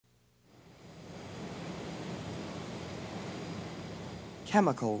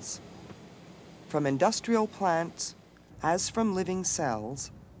Chemicals. From industrial plants, as from living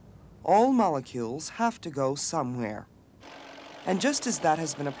cells, all molecules have to go somewhere. And just as that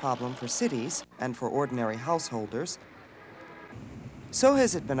has been a problem for cities and for ordinary householders, so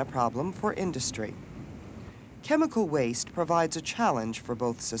has it been a problem for industry. Chemical waste provides a challenge for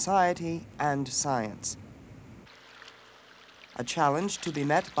both society and science. A challenge to be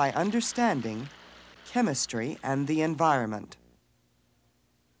met by understanding chemistry and the environment.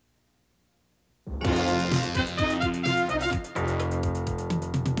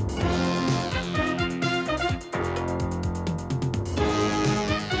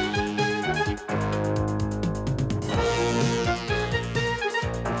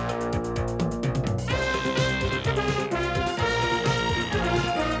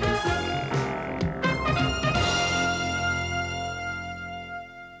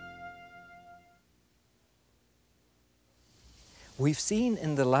 We've seen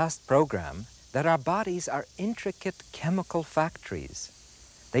in the last program that our bodies are intricate chemical factories.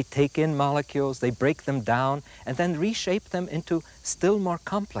 They take in molecules, they break them down, and then reshape them into still more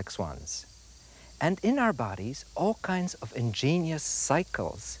complex ones. And in our bodies, all kinds of ingenious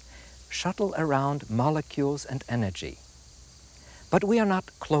cycles shuttle around molecules and energy. But we are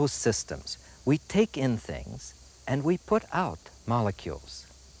not closed systems. We take in things and we put out molecules.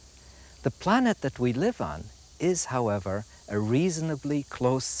 The planet that we live on is, however, a reasonably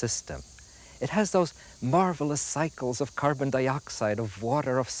closed system. It has those marvelous cycles of carbon dioxide, of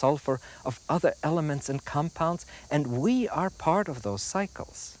water, of sulfur, of other elements and compounds, and we are part of those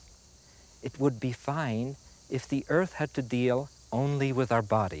cycles. It would be fine if the Earth had to deal only with our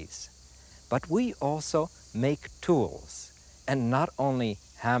bodies. But we also make tools, and not only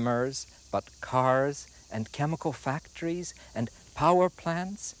hammers, but cars and chemical factories and power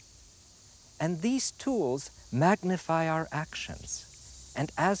plants. And these tools magnify our actions.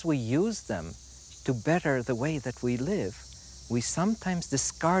 And as we use them to better the way that we live, we sometimes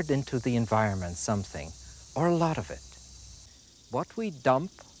discard into the environment something, or a lot of it. What we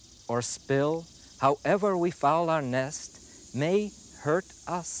dump or spill, however we foul our nest, may hurt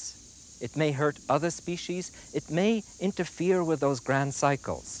us. It may hurt other species. It may interfere with those grand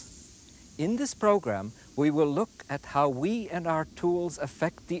cycles. In this program, we will look at how we and our tools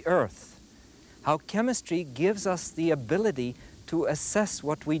affect the Earth, how chemistry gives us the ability to assess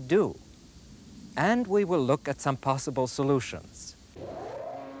what we do, and we will look at some possible solutions.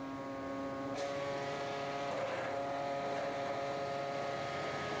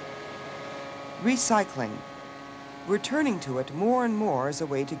 Recycling. We're turning to it more and more as a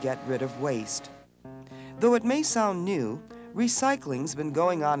way to get rid of waste. Though it may sound new, recycling's been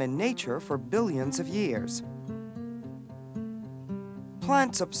going on in nature for billions of years.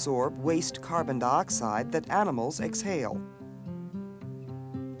 Plants absorb waste carbon dioxide that animals exhale.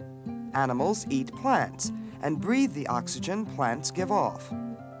 Animals eat plants and breathe the oxygen plants give off.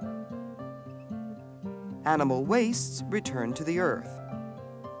 Animal wastes return to the earth.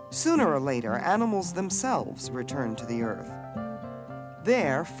 Sooner or later, animals themselves return to the earth.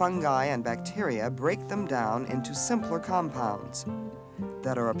 There, fungi and bacteria break them down into simpler compounds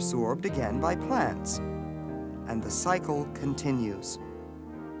that are absorbed again by plants, and the cycle continues.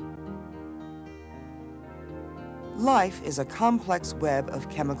 Life is a complex web of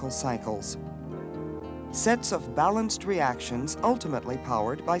chemical cycles, sets of balanced reactions ultimately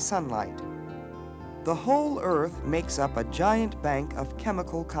powered by sunlight. The whole Earth makes up a giant bank of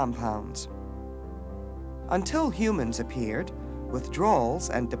chemical compounds. Until humans appeared, withdrawals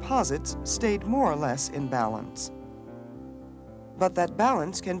and deposits stayed more or less in balance. But that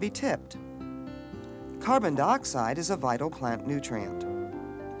balance can be tipped. Carbon dioxide is a vital plant nutrient.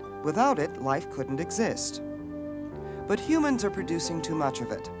 Without it, life couldn't exist. But humans are producing too much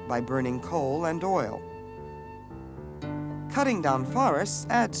of it by burning coal and oil. Cutting down forests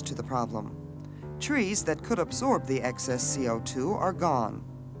adds to the problem. Trees that could absorb the excess CO2 are gone.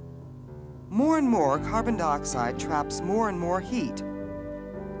 More and more carbon dioxide traps more and more heat,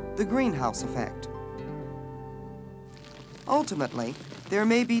 the greenhouse effect. Ultimately, there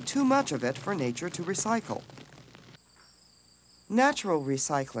may be too much of it for nature to recycle. Natural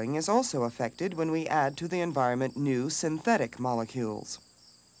recycling is also affected when we add to the environment new synthetic molecules.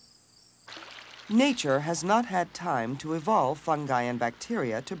 Nature has not had time to evolve fungi and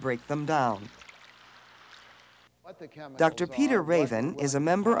bacteria to break them down. Dr. Peter Raven is a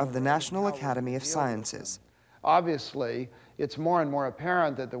member of the National Academy of Sciences. Obviously, it's more and more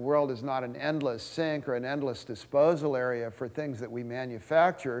apparent that the world is not an endless sink or an endless disposal area for things that we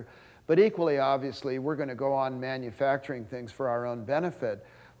manufacture, but equally obviously, we're going to go on manufacturing things for our own benefit.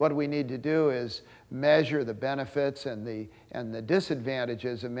 What we need to do is measure the benefits and the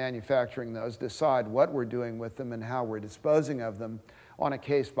disadvantages of manufacturing those, decide what we're doing with them and how we're disposing of them on a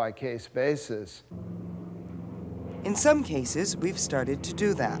case-by-case basis. In some cases, we've started to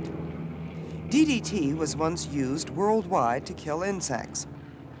do that. DDT was once used worldwide to kill insects.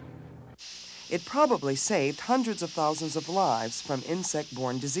 It probably saved hundreds of thousands of lives from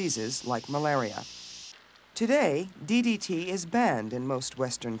insect-borne diseases like malaria. Today, DDT is banned in most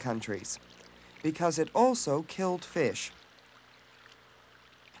Western countries because it also killed fish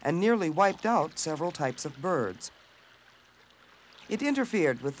and nearly wiped out several types of birds. It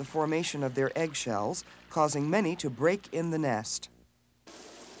interfered with the formation of their eggshells, causing many to break in the nest.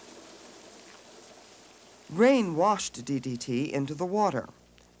 Rain washed DDT into the water.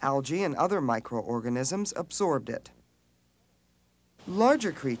 Algae and other microorganisms absorbed it.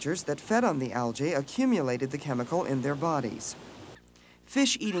 Larger creatures that fed on the algae accumulated the chemical in their bodies.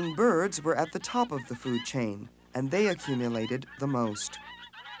 Fish-eating birds were at the top of the food chain, and they accumulated the most.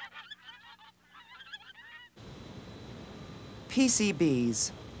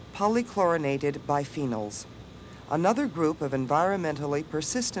 PCBs, polychlorinated biphenyls, another group of environmentally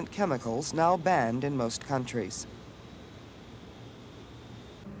persistent chemicals now banned in most countries.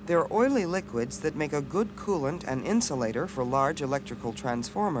 They're oily liquids that make a good coolant and insulator for large electrical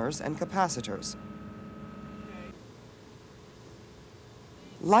transformers and capacitors.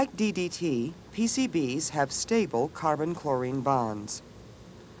 Like DDT, PCBs have stable carbon-chlorine bonds.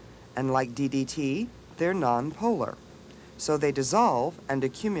 And like DDT, they're non-polar, so they dissolve and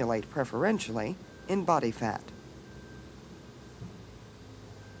accumulate preferentially in body fat.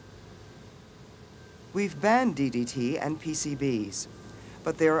 We've banned DDT and PCBs,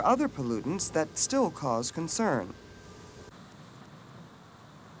 but there are other pollutants that still cause concern.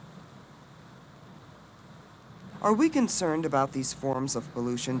 Are we concerned about these forms of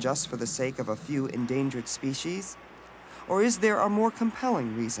pollution just for the sake of a few endangered species? Or is there a more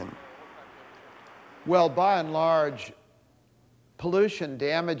compelling reason? Well, by and large, pollution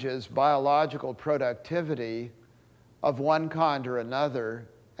damages biological productivity of one kind or another,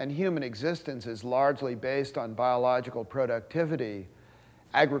 and human existence is largely based on biological productivity.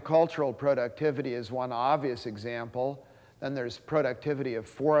 Agricultural productivity is one obvious example. Then there's productivity of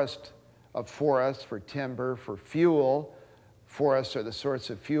forests for timber, for fuel. Forests are the source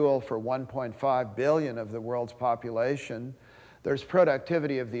of fuel for 1.5 billion of the world's population. There's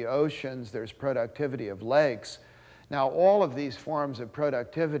productivity of the oceans, there's productivity of lakes. Now, all of these forms of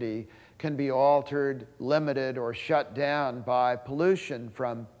productivity can be altered, limited, or shut down by pollution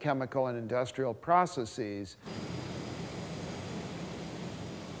from chemical and industrial processes.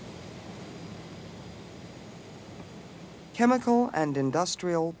 Chemical and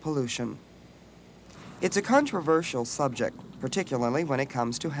industrial pollution. It's a controversial subject, particularly when it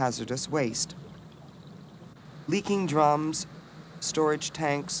comes to hazardous waste. Leaking drums, storage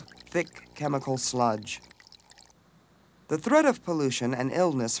tanks, thick chemical sludge. The threat of pollution and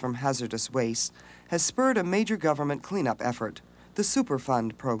illness from hazardous waste has spurred a major government cleanup effort, the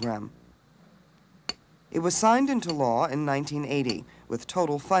Superfund program. It was signed into law in 1980, with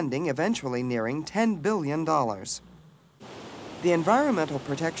total funding eventually nearing $10 billion. The Environmental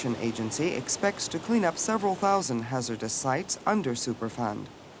Protection Agency expects to clean up several thousand hazardous sites under Superfund.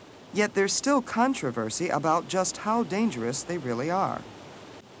 Yet there's still controversy about just how dangerous they really are.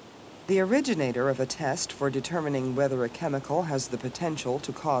 The originator of a test for determining whether a chemical has the potential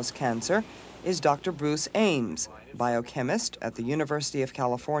to cause cancer is Dr. Bruce Ames, biochemist at the University of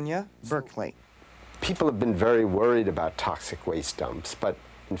California, Berkeley. People have been very worried about toxic waste dumps, but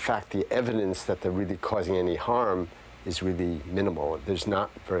in fact the evidence that they're really causing any harm is really minimal. There's not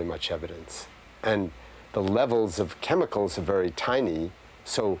very much evidence. And the levels of chemicals are very tiny,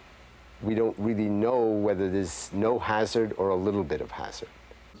 so we don't really know whether there's no hazard or a little bit of hazard.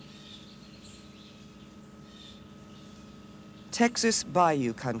 Texas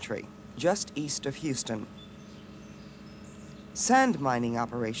Bayou Country, just east of Houston. Sand mining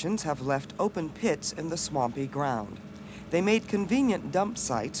operations have left open pits in the swampy ground. They made convenient dump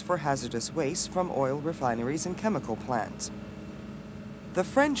sites for hazardous waste from oil refineries and chemical plants. The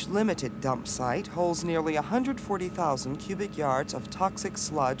French Limited dump site holds nearly 140,000 cubic yards of toxic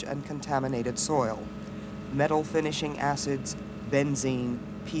sludge and contaminated soil, metal finishing acids, benzene,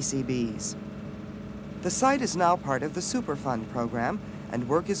 PCBs. The site is now part of the Superfund program, and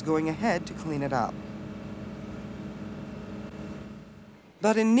work is going ahead to clean it up.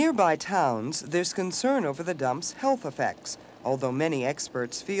 But in nearby towns, there's concern over the dump's health effects, although many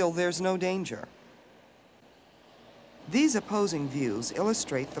experts feel there's no danger. These opposing views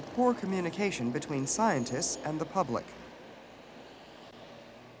illustrate the poor communication between scientists and the public.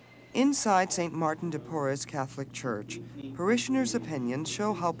 Inside St. Martin de Porres Catholic Church, parishioners' opinions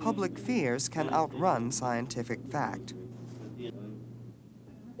show how public fears can outrun scientific fact.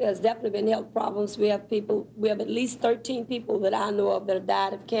 There's definitely been health problems. We have at least 13 people that I know of that have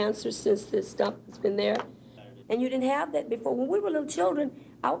died of cancer since this dump has been there. And you didn't have that before. When we were little children,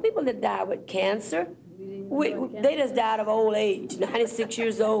 our people that died with cancer, they just died of old age, 96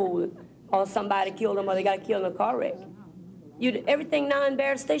 years old, or somebody killed them or they got killed in a car wreck. Everything now in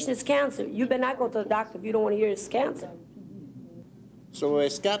Barrett Station is cancer. You better not go to the doctor if you don't want to hear it's cancer. So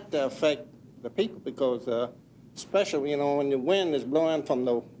it's got to affect the people because especially, when the wind is blowing from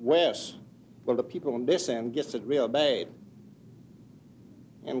the west, well, the people on this end gets it real bad.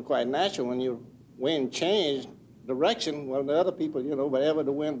 And quite natural, when your wind change direction, well, the other people, whatever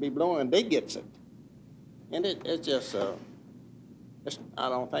the wind be blowing, they gets it. And it's just, I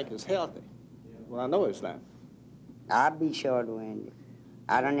don't think it's healthy. Well, I know it's not. I'll be short-winded.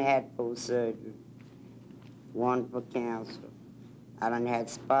 I done had 4 surgeries, 1 for cancer. I done had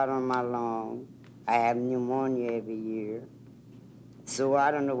spot on my lung. I have pneumonia every year, so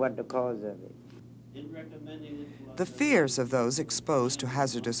I don't know what the cause of it. The fears of those exposed to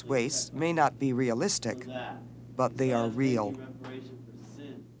hazardous wastes may not be realistic, but they are real.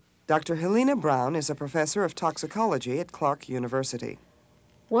 Dr. Helena Brown is a professor of toxicology at Clark University.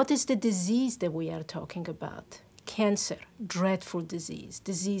 What is the disease that we are talking about? Cancer, dreadful disease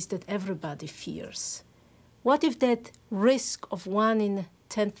that everybody fears. What if that risk of 1 in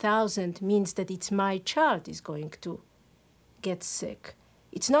 10,000 means that it's my child is going to get sick?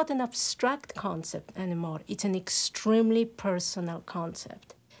 It's not an abstract concept anymore. It's an extremely personal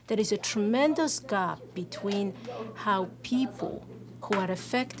concept. There is a tremendous gap between how people who are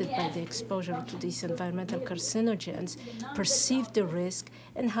affected by the exposure to these environmental carcinogens perceive the risk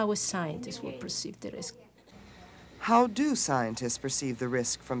and how a scientist will perceive the risk. How do scientists perceive the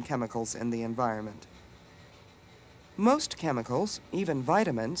risk from chemicals in the environment? Most chemicals, even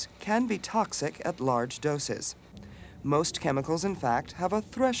vitamins, can be toxic at large doses. Most chemicals, in fact, have a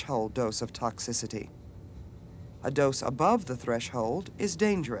threshold dose of toxicity. A dose above the threshold is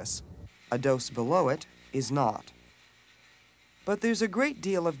dangerous. A dose below it is not. But there's a great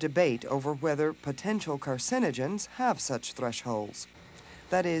deal of debate over whether potential carcinogens have such thresholds.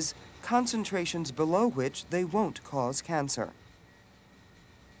 That is, concentrations below which they won't cause cancer.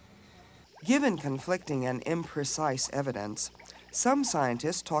 Given conflicting and imprecise evidence, some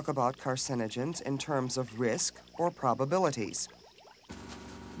scientists talk about carcinogens in terms of risk or probabilities.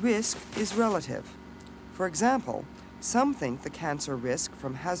 Risk is relative. For example, some think the cancer risk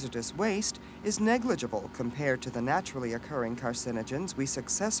from hazardous waste is negligible compared to the naturally occurring carcinogens we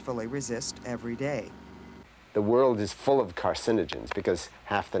successfully resist every day. The world is full of carcinogens because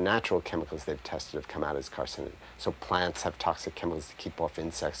half the natural chemicals they've tested have come out as carcinogens. So plants have toxic chemicals to keep off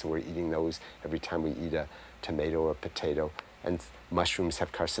insects, and we're eating those every time we eat a tomato or a potato. And mushrooms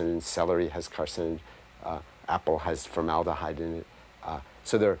have carcinogens, celery has carcinogens, apple has formaldehyde in it.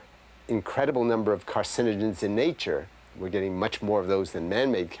 So there are an incredible number of carcinogens in nature. We're getting much more of those than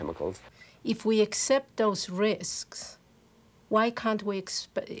man-made chemicals. If we accept those risks, why can't we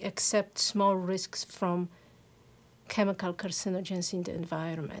accept small risks from chemical carcinogens in the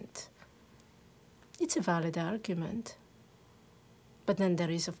environment? It's a valid argument. But then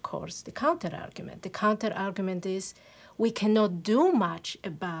there is, of course, the counter-argument. The counter-argument is we cannot do much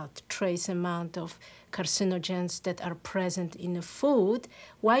about trace amount of carcinogens that are present in a food.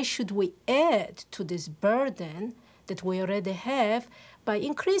 Why should we add to this burden that we already have by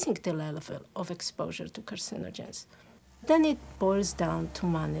increasing the level of exposure to carcinogens? Then it boils down to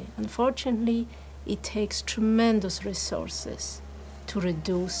money. Unfortunately, it takes tremendous resources to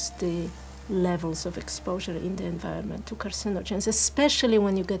reduce the levels of exposure in the environment to carcinogens, especially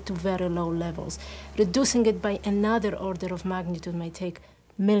when you get to very low levels. Reducing it by another order of magnitude may take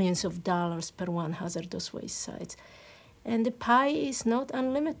millions of dollars per one hazardous waste site. And the pie is not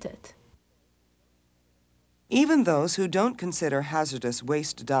unlimited. Even those who don't consider hazardous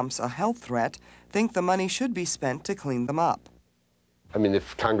waste dumps a health threat think the money should be spent to clean them up. I mean,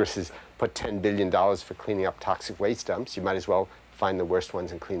 if Congress has put $10 billion for cleaning up toxic waste dumps, you might as well find the worst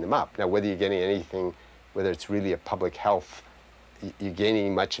ones and clean them up. Now, whether you're getting anything, whether it's really a public health, you're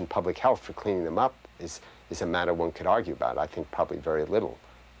gaining much in public health for cleaning them up is a matter one could argue about. I think probably very little.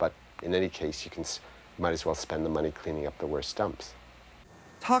 But in any case, you might as well spend the money cleaning up the worst dumps.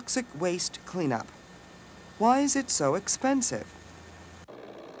 Toxic waste cleanup. Why is it so expensive?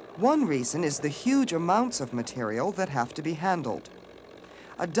 One reason is the huge amounts of material that have to be handled.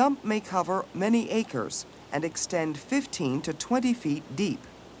 A dump may cover many acres and extend 15 to 20 feet deep.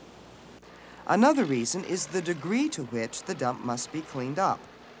 Another reason is the degree to which the dump must be cleaned up.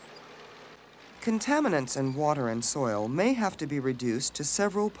 Contaminants in water and soil may have to be reduced to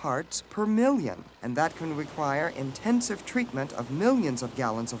several parts per million, and that can require intensive treatment of millions of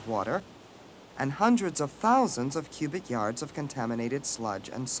gallons of water and hundreds of thousands of cubic yards of contaminated sludge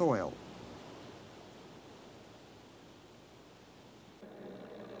and soil.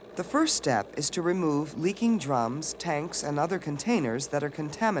 The first step is to remove leaking drums, tanks, and other containers that are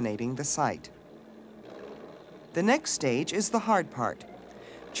contaminating the site. The next stage is the hard part,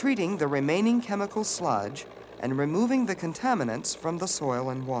 treating the remaining chemical sludge and removing the contaminants from the soil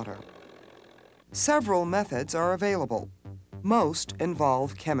and water. Several methods are available. Most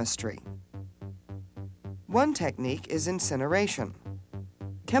involve chemistry. One technique is incineration.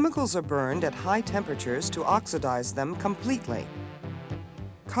 Chemicals are burned at high temperatures to oxidize them completely.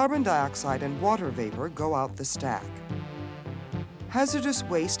 Carbon dioxide and water vapor go out the stack. Hazardous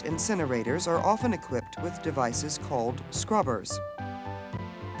waste incinerators are often equipped with devices called scrubbers.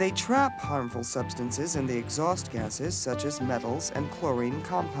 They trap harmful substances in the exhaust gases such as metals and chlorine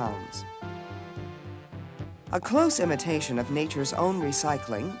compounds. A close imitation of nature's own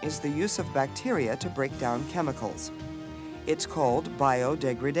recycling is the use of bacteria to break down chemicals. It's called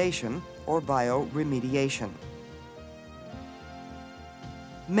biodegradation or bioremediation.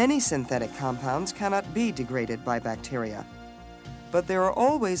 Many synthetic compounds cannot be degraded by bacteria, but there are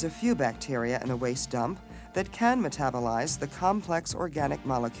always a few bacteria in a waste dump that can metabolize the complex organic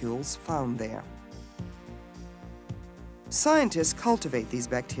molecules found there. Scientists cultivate these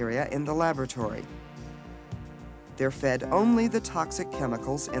bacteria in the laboratory. They're fed only the toxic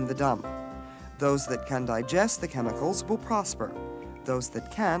chemicals in the dump. Those that can digest the chemicals will prosper. Those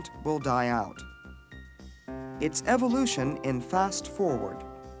that can't will die out. It's evolution in fast forward.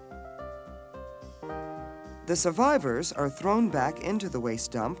 The survivors are thrown back into the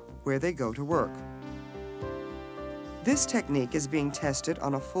waste dump where they go to work. This technique is being tested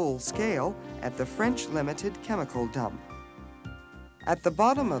on a full scale at the French Limited Chemical Dump. At the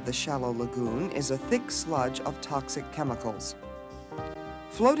bottom of the shallow lagoon is a thick sludge of toxic chemicals.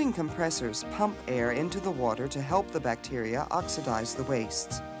 Floating compressors pump air into the water to help the bacteria oxidize the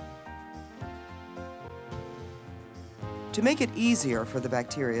wastes. To make it easier for the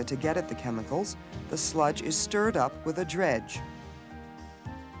bacteria to get at the chemicals, the sludge is stirred up with a dredge.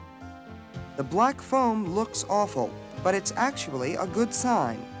 The black foam looks awful, but it's actually a good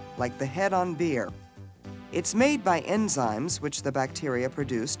sign, like the head on beer. It's made by enzymes which the bacteria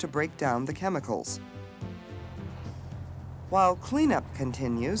produce to break down the chemicals. While cleanup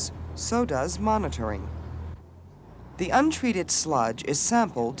continues, so does monitoring. The untreated sludge is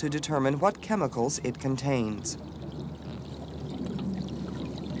sampled to determine what chemicals it contains.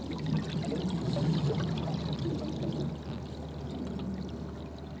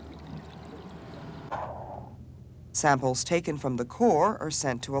 Samples taken from the core are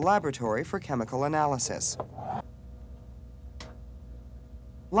sent to a laboratory for chemical analysis.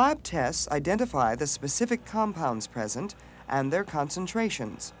 Lab tests identify the specific compounds present and their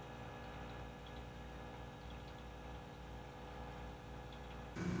concentrations.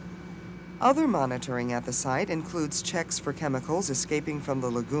 Other monitoring at the site includes checks for chemicals escaping from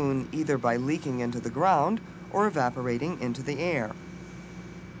the lagoon either by leaking into the ground or evaporating into the air.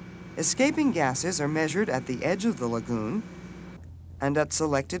 Escaping gases are measured at the edge of the lagoon and at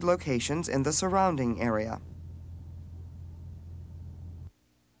selected locations in the surrounding area.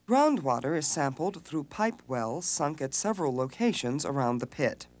 Groundwater is sampled through pipe wells sunk at several locations around the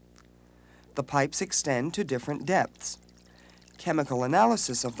pit. The pipes extend to different depths. Chemical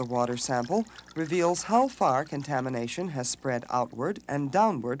analysis of the water sample reveals how far contamination has spread outward and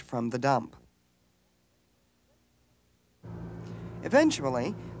downward from the dump.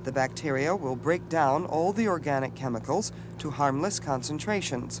 Eventually, the bacteria will break down all the organic chemicals to harmless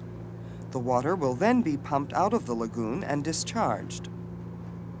concentrations. The water will then be pumped out of the lagoon and discharged,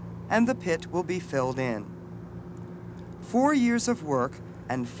 and the pit will be filled in. 4 years of work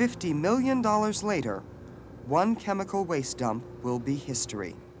and $50 million later, one chemical waste dump will be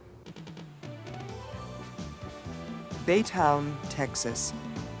history. Baytown, Texas,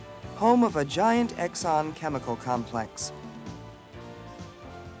 home of a giant Exxon chemical complex.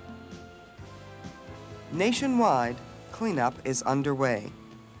 Nationwide, cleanup is underway.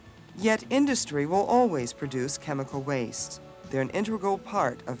 Yet industry will always produce chemical wastes. They're an integral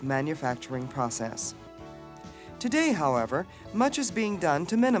part of manufacturing process. Today, however, much is being done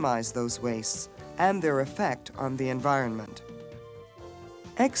to minimize those wastes and their effect on the environment.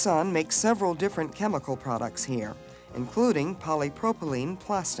 Exxon makes several different chemical products here, including polypropylene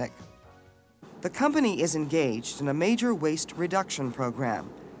plastic. The company is engaged in a major waste reduction program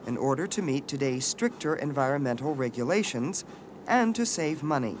in order to meet today's stricter environmental regulations and to save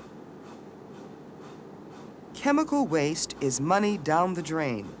money. Chemical waste is money down the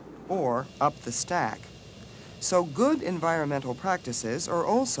drain, or up the stack. So good environmental practices are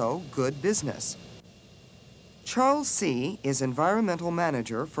also good business. Charles C. is environmental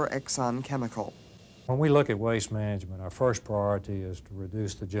manager for Exxon Chemical. When we look at waste management, our first priority is to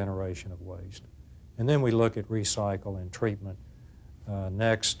reduce the generation of waste. And then we look at recycle and treatment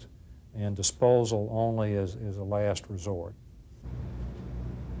next, and disposal only as a last resort.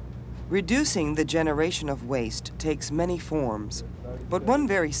 Reducing the generation of waste takes many forms, but one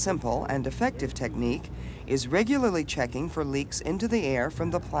very simple and effective technique is regularly checking for leaks into the air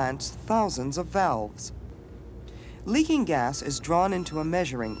from the plant's thousands of valves. Leaking gas is drawn into a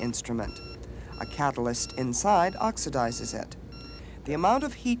measuring instrument. A catalyst inside oxidizes it. The amount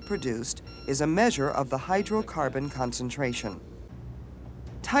of heat produced is a measure of the hydrocarbon concentration.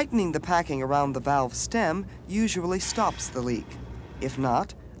 Tightening the packing around the valve stem usually stops the leak. If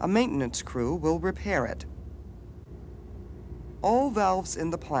not, a maintenance crew will repair it. All valves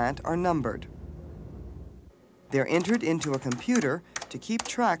in the plant are numbered. They're entered into a computer to keep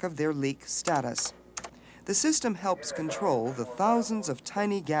track of their leak status. The system helps control the thousands of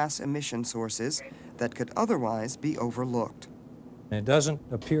tiny gas emission sources that could otherwise be overlooked. It doesn't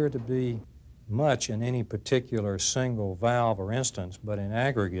appear to be much in any particular single valve or instance, but in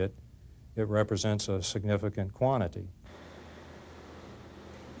aggregate, it represents a significant quantity.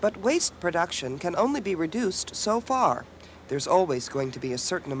 But waste production can only be reduced so far. There's always going to be a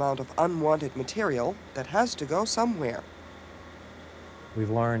certain amount of unwanted material that has to go somewhere. We've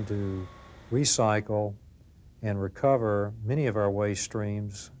learned to recycle and recover many of our waste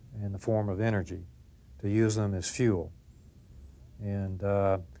streams in the form of energy, to use them as fuel. And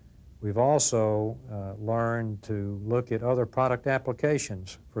we've also learned to look at other product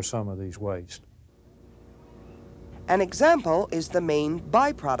applications for some of these waste. An example is the main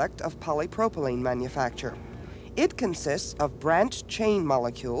byproduct of polypropylene manufacture. It consists of branched chain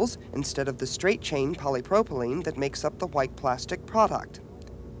molecules instead of the straight chain polypropylene that makes up the white plastic product.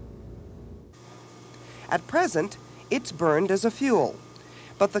 At present, it's burned as a fuel,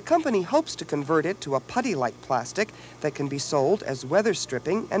 but the company hopes to convert it to a putty-like plastic that can be sold as weather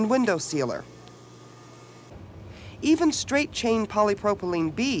stripping and window sealer. Even straight-chain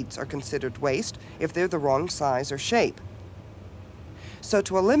polypropylene beads are considered waste if they're the wrong size or shape. So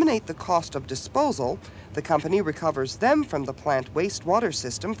to eliminate the cost of disposal, the company recovers them from the plant wastewater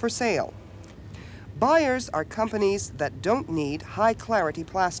system for sale. Buyers are companies that don't need high-clarity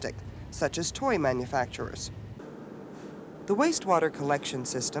plastic, such as toy manufacturers. The wastewater collection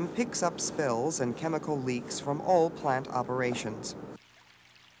system picks up spills and chemical leaks from all plant operations.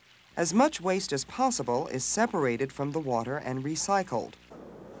 As much waste as possible is separated from the water and recycled.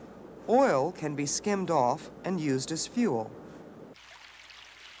 Oil can be skimmed off and used as fuel.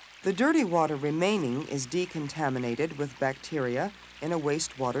 The dirty water remaining is decontaminated with bacteria in a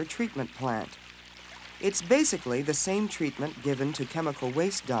wastewater treatment plant. It's basically the same treatment given to chemical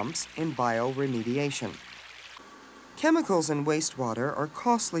waste dumps in bioremediation. Chemicals in wastewater are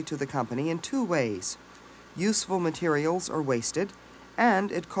costly to the company in two ways. Useful materials are wasted,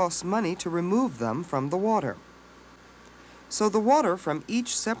 and it costs money to remove them from the water. So the water from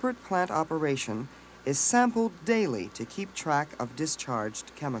each separate plant operation is sampled daily to keep track of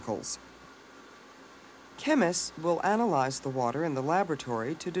discharged chemicals. Chemists will analyze the water in the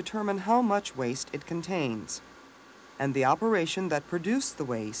laboratory to determine how much waste it contains, and the operation that produced the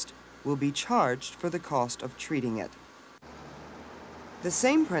waste will be charged for the cost of treating it. The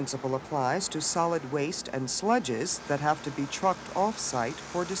same principle applies to solid waste and sludges that have to be trucked off-site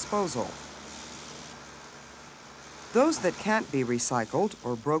for disposal. Those that can't be recycled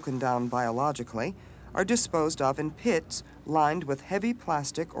or broken down biologically are disposed of in pits lined with heavy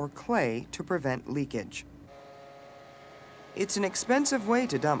plastic or clay to prevent leakage. It's an expensive way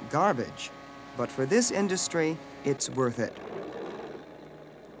to dump garbage, but for this industry, it's worth it.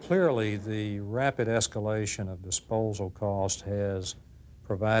 Clearly, the rapid escalation of disposal cost has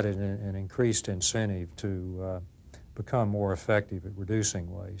provided an increased incentive to become more effective at reducing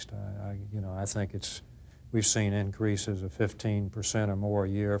waste. I think we've seen increases of 15% or more a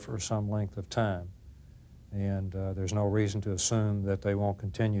year for some length of time, and there's no reason to assume that they won't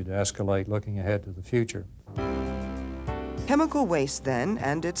continue to escalate looking ahead to the future. Chemical waste, then,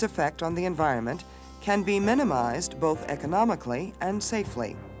 and its effect on the environment can be minimized both economically and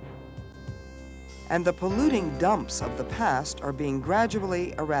safely. And the polluting dumps of the past are being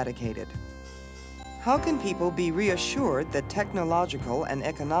gradually eradicated. How can people be reassured that technological and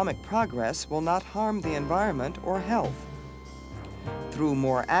economic progress will not harm the environment or health? Through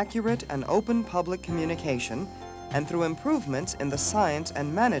more accurate and open public communication, and through improvements in the science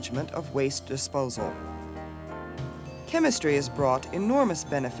and management of waste disposal. Chemistry has brought enormous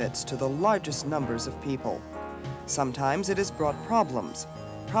benefits to the largest numbers of people. Sometimes it has brought problems,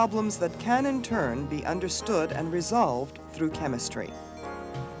 problems that can in turn be understood and resolved through chemistry.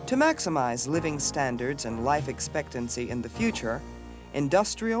 To maximize living standards and life expectancy in the future,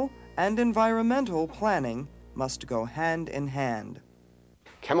 industrial and environmental planning must go hand in hand.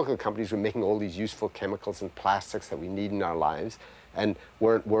 Chemical companies were making all these useful chemicals and plastics that we need in our lives and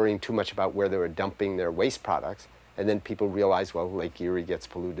weren't worrying too much about where they were dumping their waste products. And then people realized, well, Lake Erie gets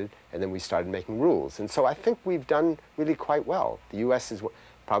polluted, and then we started making rules. And so I think we've done really quite well. The US is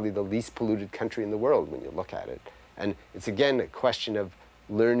probably the least polluted country in the world when you look at it. And it's again a question of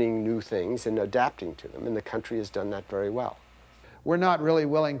learning new things and adapting to them, and the country has done that very well. We're not really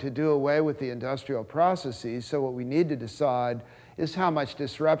willing to do away with the industrial processes, so what we need to decide is how much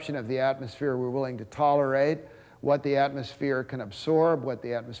disruption of the atmosphere we're willing to tolerate, what the atmosphere can absorb, what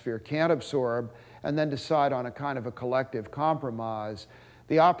the atmosphere can't absorb, and then decide on a kind of a collective compromise.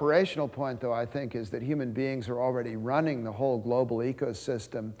 The operational point, though, I think, is that human beings are already running the whole global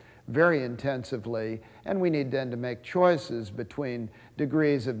ecosystem very intensively, and we need then to make choices between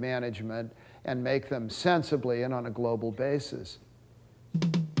degrees of management and make them sensibly and on a global basis.